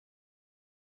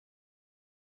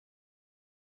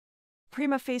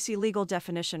Prima facie legal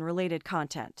definition related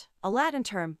content. A Latin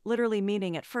term, literally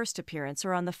meaning at first appearance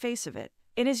or on the face of it.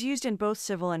 It is used in both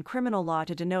civil and criminal law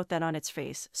to denote that on its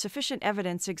face, sufficient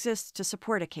evidence exists to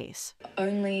support a case.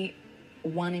 Only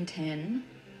 1 in 10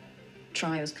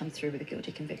 trials come through with a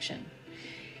guilty conviction.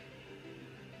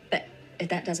 But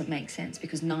that doesn't make sense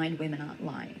because 9 women aren't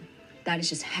lying. That is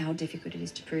just how difficult it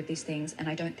is to prove these things, and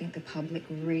I don't think the public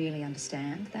really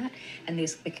understand that. And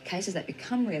there's the cases that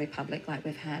become really public, like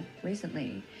we've had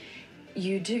recently.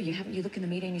 You look in the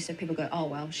media and you see people go, oh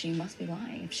well, she must be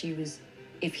lying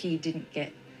if he didn't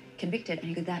get convicted, and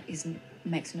you go, that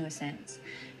makes no sense.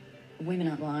 Women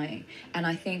aren't lying, and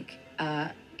I think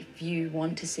if you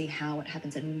want to see how it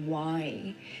happens and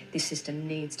why this system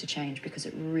needs to change, because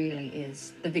it really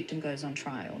is the victim goes on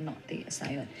trial, not the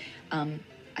assailant.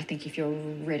 I think if you're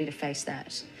ready to face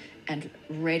that and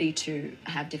ready to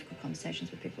have difficult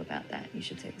conversations with people about that, you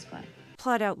should see this play.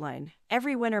 Plot outline.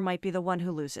 Every winner might be the one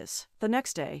who loses. The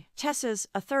next day, Tessa's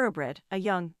a thoroughbred, a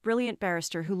young, brilliant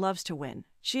barrister who loves to win.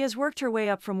 She has worked her way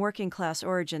up from working-class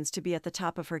origins to be at the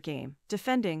top of her game,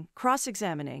 defending,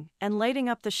 cross-examining, and lighting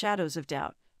up the shadows of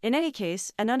doubt. In any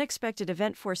case, an unexpected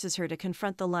event forces her to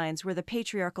confront the lines where the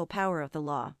patriarchal power of the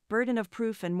law, burden of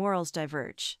proof, and morals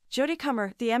diverge. Jodie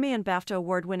Comer, the Emmy and BAFTA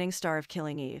award-winning star of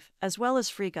Killing Eve, as well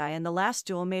as Free Guy and The Last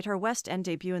Duel, made her West End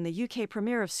debut in the UK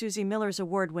premiere of Susie Miller's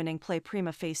award-winning play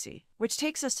Prima Facie, which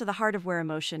takes us to the heart of where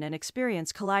emotion and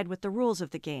experience collide with the rules of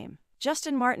the game.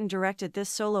 Justin Martin directed this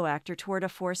solo actor tour de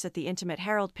force at the intimate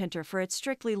Harold Pinter for its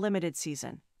strictly limited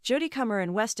season. Jodie Comer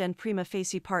and West End Prima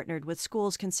Facie partnered with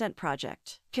School's Consent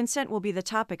Project. Consent will be the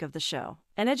topic of the show.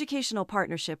 An educational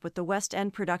partnership with the West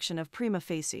End production of Prima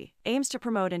Facie aims to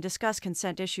promote and discuss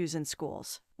consent issues in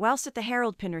schools. Whilst at the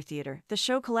Harold Pinter Theatre, the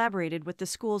show collaborated with the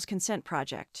School's Consent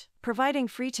Project, providing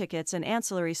free tickets and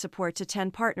ancillary support to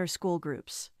 10 partner school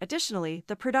groups. Additionally,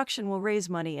 the production will raise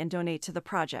money and donate to the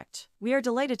project. We are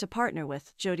delighted to partner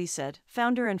with, Jodie said,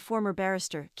 founder and former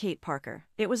barrister, Kate Parker.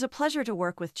 It was a pleasure to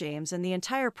work with James and the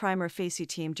entire Prima Facie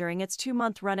team during its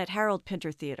 2-month run at Harold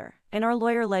Pinter Theatre. In our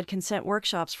lawyer-led consent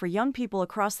workshops for young people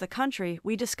across the country,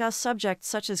 we discuss subjects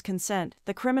such as consent,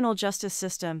 the criminal justice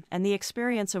system, and the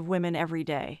experience of women every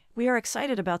day. We are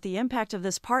excited about the impact of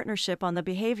this partnership on the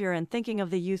behavior and thinking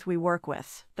of the youth we work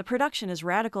with. The production is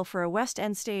radical for a West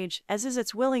End stage, as is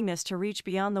its willingness to reach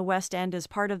beyond the West End as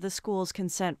part of the School's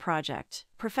Consent Project.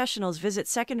 Professionals visit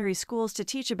secondary schools to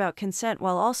teach about consent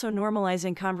while also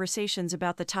normalizing conversations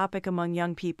about the topic among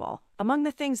young people. Among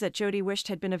the things that Jodie wished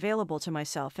had been available to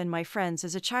myself and my friends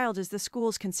as a child is the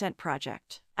School's Consent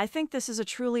Project. I think this is a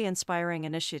truly inspiring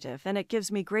initiative, and it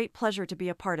gives me great pleasure to be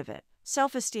a part of it.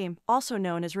 Self-esteem, also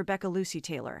known as Rebecca Lucy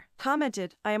Taylor,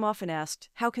 commented, I am often asked,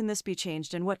 how can this be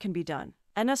changed and what can be done?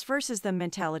 An us versus them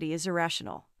mentality is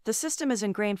irrational. The system is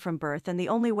ingrained from birth, and the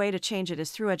only way to change it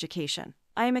is through education.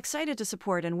 I am excited to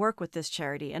support and work with this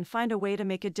charity and find a way to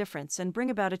make a difference and bring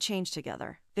about a change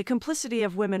together. The complicity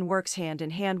of women works hand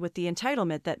in hand with the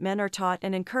entitlement that men are taught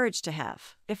and encouraged to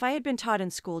have. If I had been taught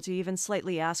in school to even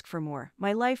slightly ask for more,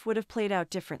 my life would have played out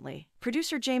differently.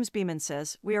 Producer James Beeman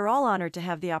says, we are all honored to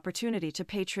have the opportunity to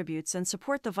pay tributes and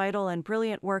support the vital and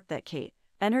brilliant work that Kate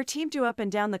and her team do up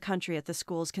and down the country at the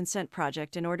School's Consent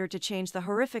Project in order to change the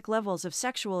horrific levels of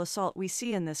sexual assault we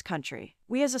see in this country.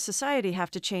 We as a society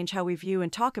have to change how we view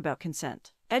and talk about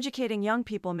consent. Educating young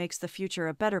people makes the future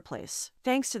a better place.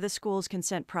 Thanks to the School's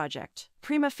Consent Project,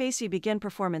 Prima Facie begin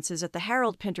performances at the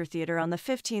Harold Pinter Theatre on the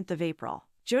 15th of April.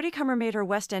 Jodie Comer made her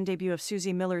West End debut of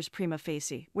Susie Miller's Prima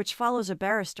Facie, which follows a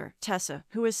barrister, Tessa,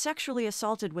 who is sexually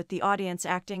assaulted with the audience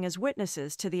acting as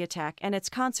witnesses to the attack and its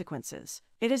consequences.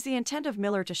 It is the intent of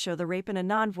Miller to show the rape in a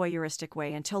non-voyeuristic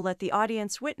way and to let the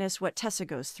audience witness what Tessa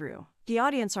goes through. The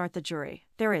audience aren't the jury.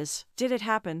 There is, did it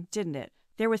happen, didn't it?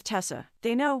 They're with Tessa.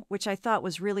 They know, which I thought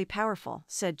was really powerful,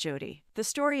 said Jodie. The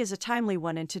story is a timely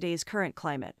one in today's current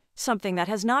climate. Something that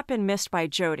has not been missed by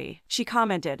Jodie. She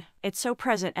commented, it's so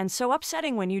present and so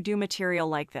upsetting when you do material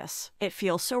like this. It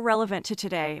feels so relevant to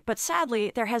today, but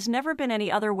sadly, there has never been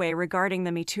any other way regarding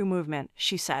the Me Too movement,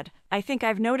 she said. I think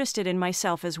I've noticed it in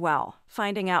myself as well.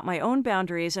 Finding out my own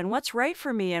boundaries and what's right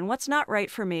for me and what's not right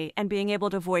for me and being able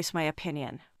to voice my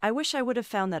opinion. I wish I would have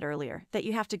found that earlier, that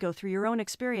you have to go through your own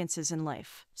experiences in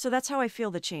life. So that's how I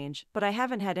feel the change, but I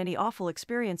haven't had any awful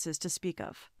experiences to speak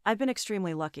of. I've been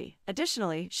extremely lucky.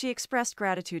 Additionally, she expressed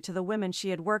gratitude to the women she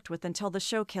had worked with until the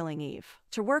show Killing Eve.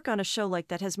 To work on a show like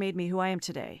that has made me who I am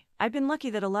today. I've been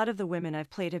lucky that a lot of the women I've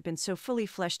played have been so fully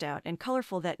fleshed out and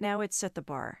colorful that now it's set the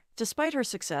bar. Despite her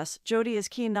success, Jodie is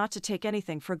keen not to take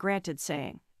anything for granted,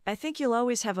 saying, I think you'll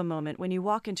always have a moment when you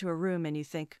walk into a room and you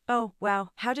think, oh, wow,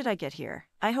 how did I get here?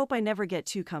 I hope I never get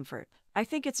too comfort. I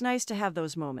think it's nice to have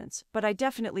those moments, but I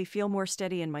definitely feel more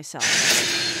steady in myself.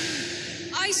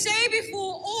 I say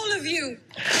before all of you,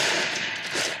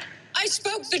 I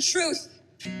spoke the truth.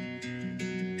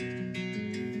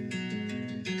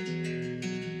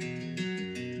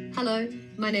 Hello,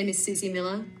 my name is Susie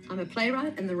Miller. I'm a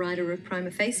playwright and the writer of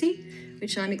Prima Facie,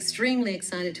 which I'm extremely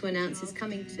excited to announce is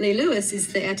coming to... Lee Lewis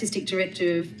is the artistic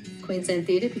director of Queensland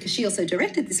Theatre because she also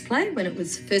directed this play when it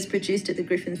was first produced at the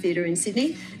Griffin Theatre in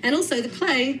Sydney. And also the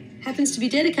play happens to be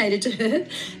dedicated to her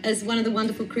as one of the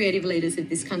wonderful creative leaders of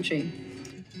this country.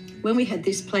 When we had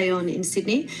this play on in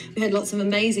Sydney, we had lots of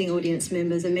amazing audience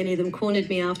members, and many of them cornered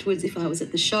me afterwards if I was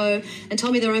at the show and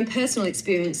told me their own personal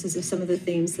experiences of some of the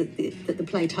themes that the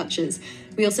play touches.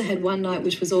 We also had one night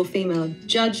which was all female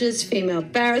judges, female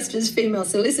barristers, female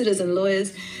solicitors and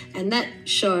lawyers, and that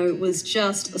show was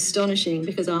just astonishing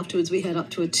because afterwards we had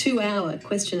up to a 2-hour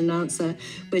question and answer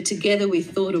where together we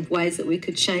thought of ways that we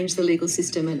could change the legal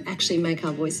system and actually make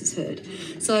our voices heard.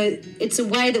 So it's a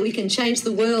way that we can change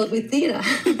the world with theatre.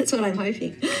 That's what I'm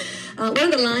hoping. One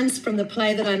of the lines from the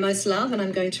play that I most love, and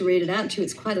I'm going to read it out to you,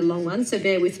 it's quite a long one, so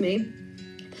bear with me.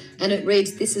 And it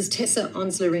reads, "This is Tessa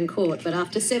Onsler in court, but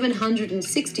after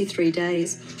 763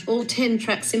 days, all 10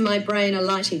 tracks in my brain are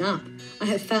lighting up. I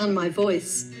have found my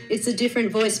voice. It's a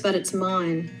different voice, but it's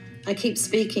mine. I keep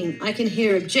speaking. I can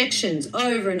hear objections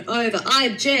over and over. I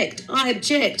object,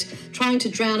 trying to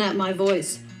drown out my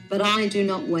voice, but I do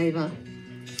not waver."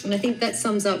 And I think that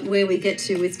sums up where we get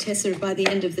to with Tessa by the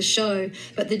end of the show.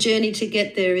 But the journey to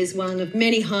get there is one of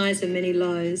many highs and many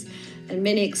lows and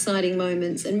many exciting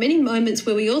moments and many moments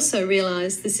where we also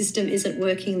realise the system isn't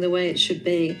working the way it should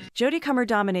be. Jodie Comer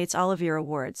dominates Olivier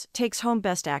Awards, takes home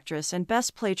Best Actress and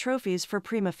Best Play trophies for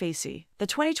Prima Facie. The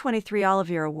 2023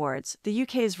 Olivier Awards, the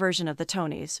UK's version of the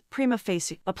Tonys, Prima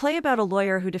Facie, a play about a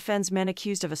lawyer who defends men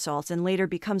accused of assault and later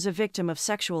becomes a victim of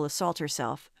sexual assault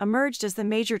herself, emerged as the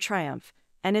major triumph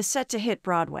and is set to hit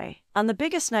Broadway. On the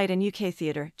biggest night in UK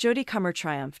theatre, Jodie Comer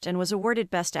triumphed and was awarded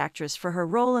Best Actress for her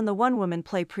role in the one-woman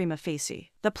play Prima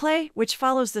Facie. The play, which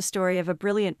follows the story of a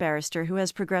brilliant barrister who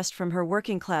has progressed from her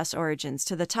working-class origins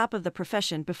to the top of the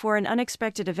profession before an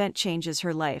unexpected event changes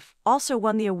her life, also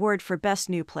won the award for Best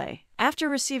New Play. After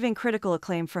receiving critical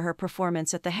acclaim for her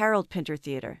performance at the Harold Pinter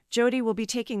Theatre, Jodie will be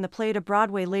taking the play to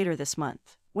Broadway later this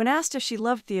month. When asked if she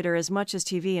loved theater as much as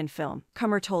TV and film,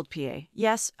 Comer told PA,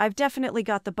 "Yes, I've definitely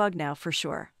got the bug now for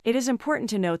sure." It is important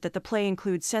to note that the play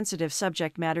includes sensitive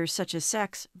subject matters such as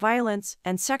sex, violence,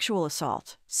 and sexual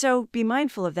assault. So, be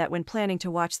mindful of that when planning to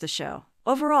watch the show.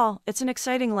 Overall, it's an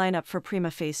exciting lineup for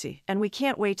Prima Facie, and we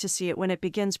can't wait to see it when it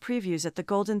begins previews at the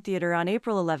Golden Theatre on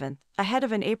April 11th, ahead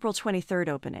of an April 23rd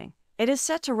opening. It is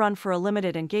set to run for a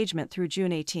limited engagement through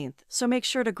June 18th, so make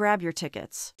sure to grab your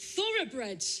tickets.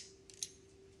 Thoroughbreds.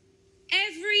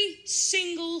 Every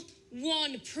single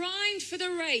one primed for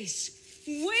the race,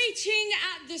 waiting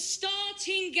at the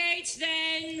starting gates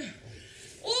then.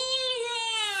 All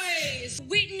rise!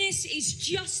 Witness is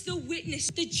just the witness.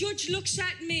 The judge looks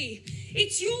at me.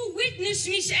 It's your witness,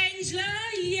 Miss Ensler.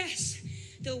 Yes,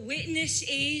 the witness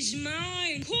is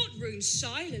mine. Courtroom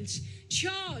silent,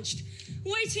 charged,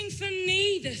 waiting for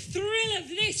me, the thrill of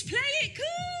this. Play it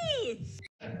cool!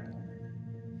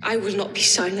 I will not be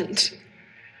silent.